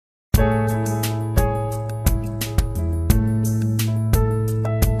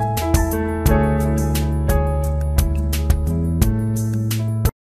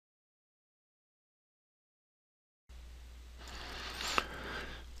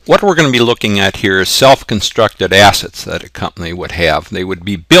What we're going to be looking at here is self-constructed assets that a company would have. They would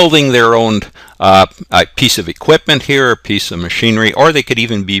be building their own a piece of equipment here, a piece of machinery, or they could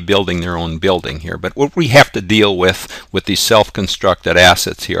even be building their own building here. But what we have to deal with these self-constructed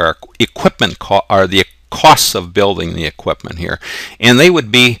assets here are the costs of building the equipment here, and they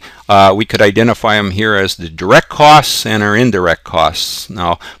would be we could identify them here as the direct costs and our indirect costs.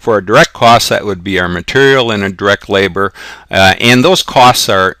 Now for our direct costs, that would be our material and our direct labor, and those costs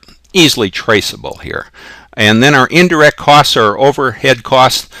are easily traceable here. And then our indirect costs or overhead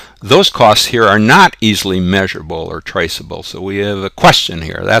costs, those costs here are not easily measurable or traceable. So we have a question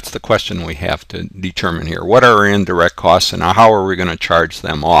here. That's the question we have to determine here. What are our indirect costs and how are we going to charge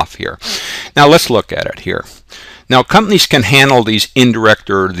them off here? Now let's look at it here. Now companies can handle these indirect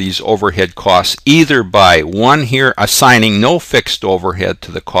or these overhead costs either by one here assigning no fixed overhead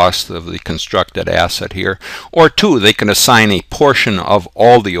to the cost of the constructed asset here, or two, they can assign a portion of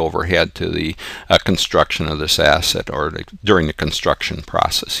all the overhead to the construction of this asset or during the construction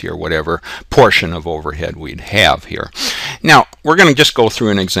process here, whatever portion of overhead we'd have here. Now we're going to just go through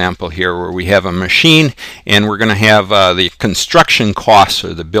an example here where we have a machine and we're going to have the construction costs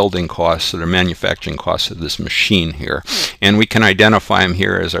or the building costs or the manufacturing costs of this machine here, and we can identify them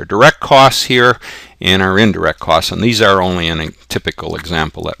here as our direct costs here and our indirect costs, and these are only in a typical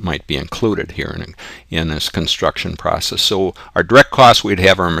example that might be included here in this construction process. So our direct costs, we'd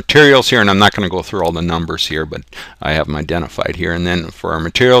have our materials here, and I'm not going to go through all the numbers here, but I have them identified here. And then for our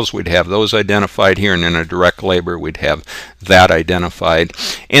materials, we'd have those identified here, and then our direct labor, we'd have that identified.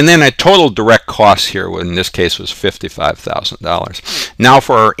 And then a total direct cost here, in this case, was $55,000. Now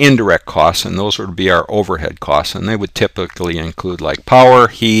for our indirect costs, and those would be our overhead costs, and they would typically include like power,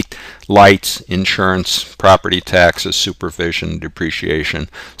 heat, lights, insurance, property taxes, supervision, depreciation,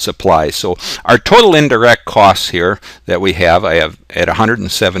 supplies. So our total indirect costs here that we have, I have at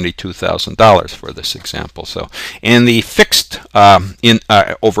 $172,000 for this example. So, and the fixed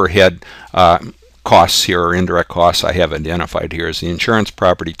overhead costs here, or indirect costs, I have identified here as the insurance,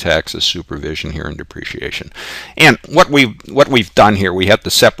 property taxes, supervision here, and depreciation. And what we've done here, we have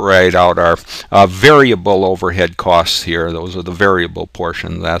to separate out our variable overhead costs here. Those are the variable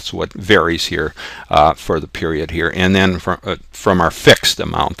portion. That's what varies here for the period here. And then from our fixed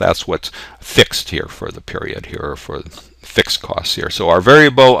amount, that's what's fixed here for the period here, or for fixed costs here. So our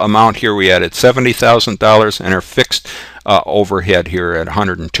variable amount here we added $70,000, and our fixed overhead here at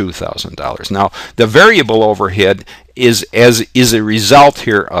 $102,000. Now the variable overhead is a result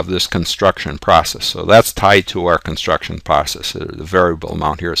here of this construction process. So that's tied to our construction process. The variable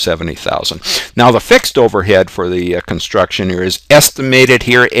amount here is $70,000. Now the fixed overhead for the construction here is estimated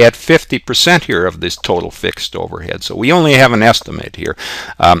here at 50% here of this total fixed overhead. So we only have an estimate here.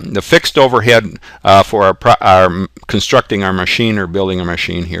 The fixed overhead for our constructing our machine or building a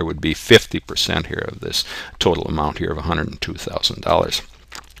machine here would be 50% here of this total amount here of $102,000.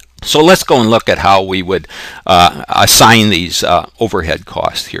 So let's go and look at how we would assign these overhead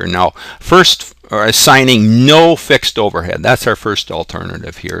costs here. Now, first, assigning no fixed overhead. That's our first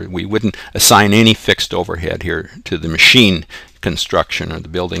alternative here. We wouldn't assign any fixed overhead here to the machine construction or the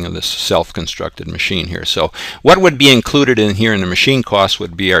building of this self-constructed machine here. So what would be included in here in the machine costs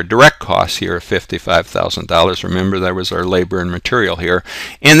would be our direct costs here of $55,000. Remember, that was our labor and material here.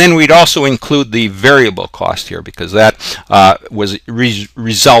 And then we'd also include the variable cost here, because that was a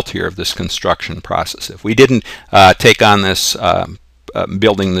result here of this construction process. If we didn't take on this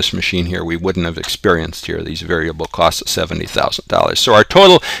building this machine here, we wouldn't have experienced here these variable costs of $70,000. So our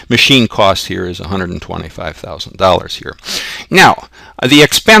total machine cost here is $125,000 here. Now the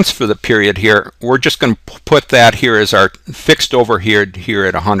expense for the period here, we're just going to put that here as our fixed overhead here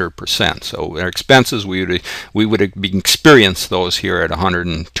at 100%. So our expenses, we would experience those here at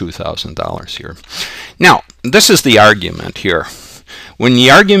 $102,000 here. Now this is the argument here. When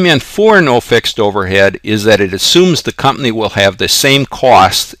the argument for no fixed overhead is that it assumes the company will have the same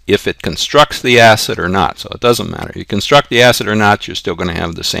cost if it constructs the asset or not. So it doesn't matter. You construct the asset or not, you're still going to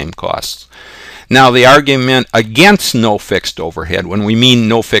have the same costs. Now the argument against no fixed overhead, when we mean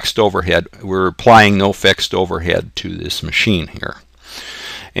no fixed overhead, we're applying no fixed overhead to this machine here.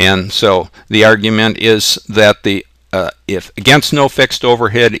 And so the argument is that if against no fixed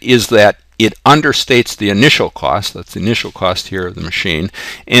overhead is that it understates the initial cost, that's the initial cost here of the machine,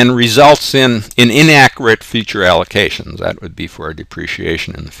 and results in inaccurate future allocations. That would be for our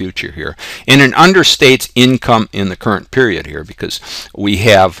depreciation in the future here. And it understates income in the current period here, because we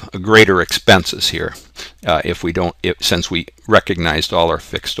have greater expenses here since we recognized all our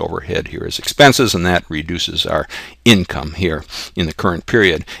fixed overhead here as expenses, and that reduces our income here in the current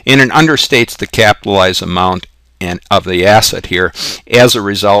period. And it understates the capitalized amount and of the asset here. As a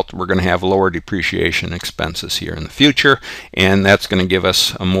result, we're going to have lower depreciation expenses here in the future, and that's going to give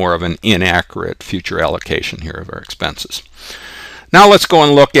us a more of an inaccurate future allocation here of our expenses. Now let's go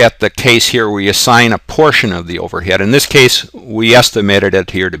and look at the case here where you assign a portion of the overhead. In this case, we estimated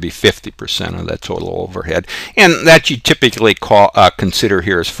it here to be 50% of that total overhead, and that you typically consider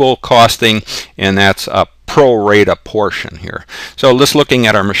here as full costing, and that's a pro rata portion here. So let's looking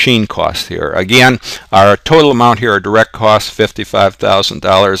at our machine cost here. Again, our total amount here, our direct cost,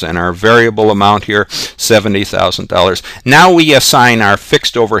 $55,000, and our variable amount here, $70,000. Now we assign our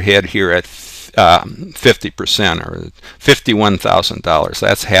fixed overhead here at 50%, or $51,000.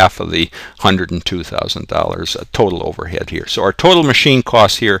 That's half of the $102,000 total overhead here. So our total machine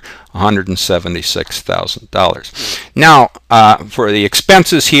cost here, $176,000. Now, for the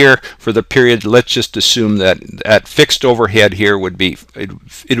expenses here for the period, let's just assume that at fixed overhead here would be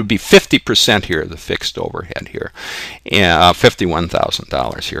it would be 50% here, the fixed overhead here,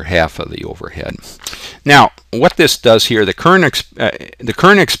 $51,000 here, half of the overhead. Now, what this does here, the current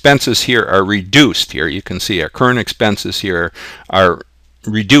expenses here are reduced here. You can see our current expenses here are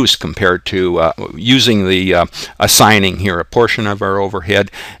reduced compared to using the assigning here a portion of our overhead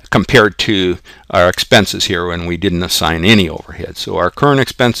compared to our expenses here when we didn't assign any overhead. So our current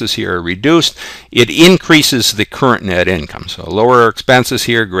expenses here are reduced. It increases the current net income. So lower expenses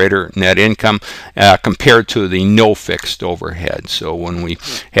here, greater net income compared to the no fixed overhead. So when we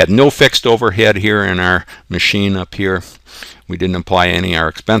had no fixed overhead here in our machine up here, we didn't apply any. Our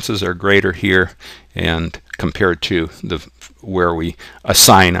expenses are greater here, and compared to where we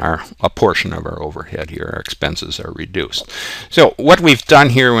assign a portion of our overhead here, our expenses are reduced. So what we've done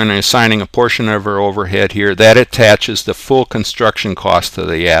here when assigning a portion of our overhead here, that attaches the full construction cost to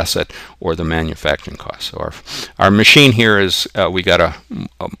the asset or the manufacturing cost. So our machine here is we got a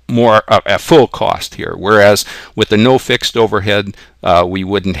full cost here, whereas with the no fixed overhead we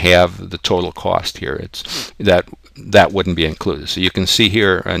wouldn't have the total cost here. It's that wouldn't be included. So you can see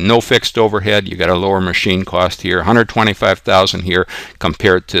here, no fixed overhead, you got a lower machine cost here, $125,000 here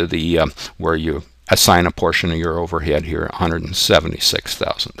compared to the where you assign a portion of your overhead here,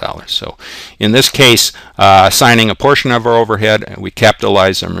 $176,000. So in this case, assigning a portion of our overhead, we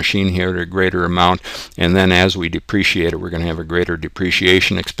capitalize our machine here to a greater amount, and then as we depreciate it, we're going to have a greater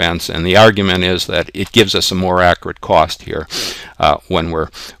depreciation expense. And the argument is that it gives us a more accurate cost here when we're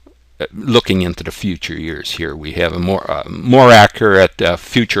looking into the future years here. We have a more accurate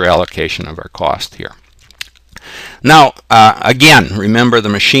future allocation of our cost here. Now, again, remember the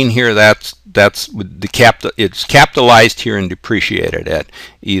machine here, it's capitalized here and depreciated at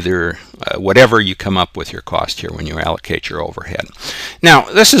either whatever you come up with your cost here when you allocate your overhead.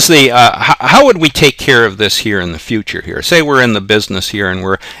 Now, this is the how would we take care of this here in the future here? Say we're in the business here and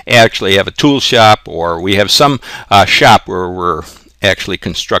we're actually have a tool shop, or we have some shop where we're actually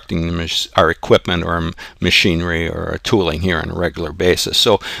constructing our equipment or machinery or tooling here on a regular basis.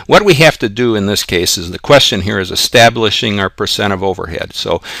 So what we have to do in this case is, the question here is establishing our percent of overhead.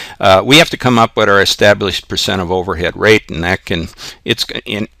 So we have to come up with our established percent of overhead rate, and that can,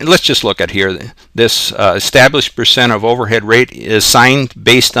 let's just look at here. This established percent of overhead rate is assigned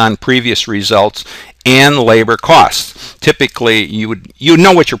based on previous results and labor costs. Typically, you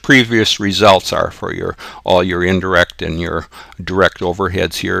know what your previous results are for all your indirect and your direct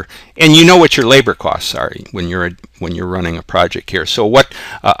overheads here, and you know what your labor costs are when you're running a project here. So what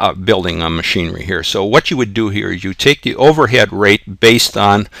building a machinery here. So what you would do here is you take the overhead rate based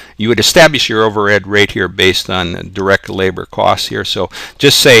on, you would establish your overhead rate here based on direct labor costs here. So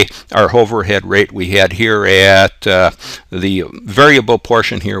just say our overhead rate we had here at the variable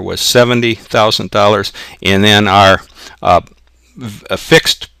portion here was $70,000, and then our a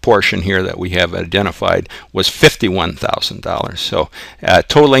fixed portion here that we have identified was $51,000. So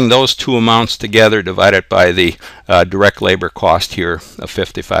totaling those two amounts together divided by the direct labor cost here of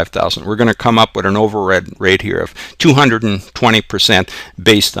 $55,000, we're going to come up with an overhead rate here of 220%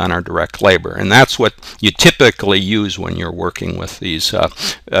 based on our direct labor. And that's what you typically use when you're working with these,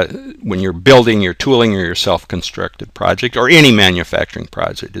 when you're building your tooling or your self-constructed project or any manufacturing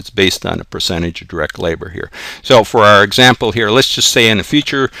project. It's based on a percentage of direct labor here. So for our example here, let's just say in the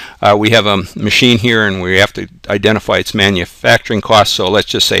future we have a machine here and we have to identify its manufacturing costs. So let's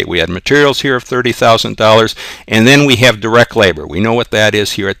just say we had materials here of $30,000, and then we have direct labor. We know what that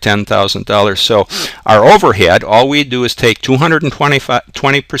is here at $10,000. So our overhead, all we do is take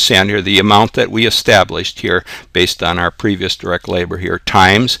 220% here, the amount that we established here based on our previous direct labor here,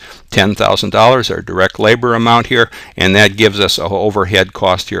 times $10,000, our direct labor amount here, and that gives us an overhead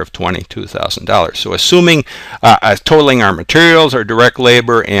cost here of $22,000. So assuming totaling our materials, our direct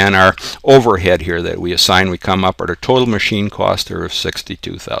labor, here, and our overhead here that we assign, we come up at a total machine cost here of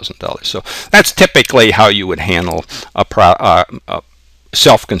 $62,000. So that's typically how you would handle a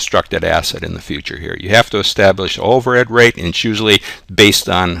self-constructed asset in the future here. You have to establish an overhead rate, and it's usually based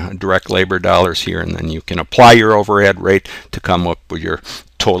on direct labor dollars here, and then you can apply your overhead rate to come up with your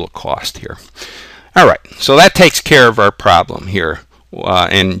total cost here. All right, so that takes care of our problem here.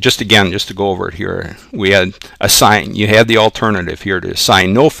 And just to go over it here, we had you had the alternative here to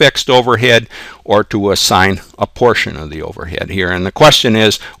assign no fixed overhead or to assign a portion of the overhead here. And the question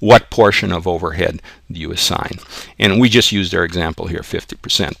is, what portion of overhead do you assign? And we just used our example here,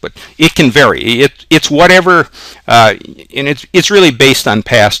 50%, but it can vary. It's whatever, and it's really based on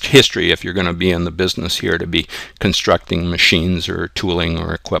past history if you're going to be in the business here to be constructing machines or tooling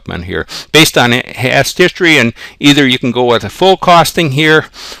or equipment here. Based on past history, and either you can go with a full costing here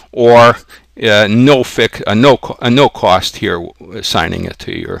or no cost here, assigning it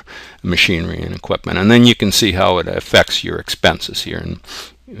to your machinery and equipment, and then you can see how it affects your expenses here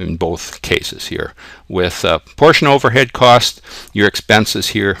in both cases here. With portion overhead cost, your expenses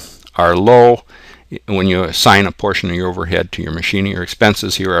here are low. When you assign a portion of your overhead to your machinery, your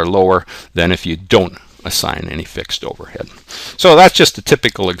expenses here are lower than if you don't assign any fixed overhead. So that's just a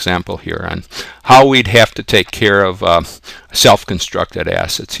typical example here on how we'd have to take care of self-constructed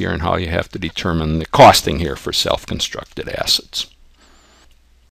assets here, and how you have to determine the costing here for self-constructed assets.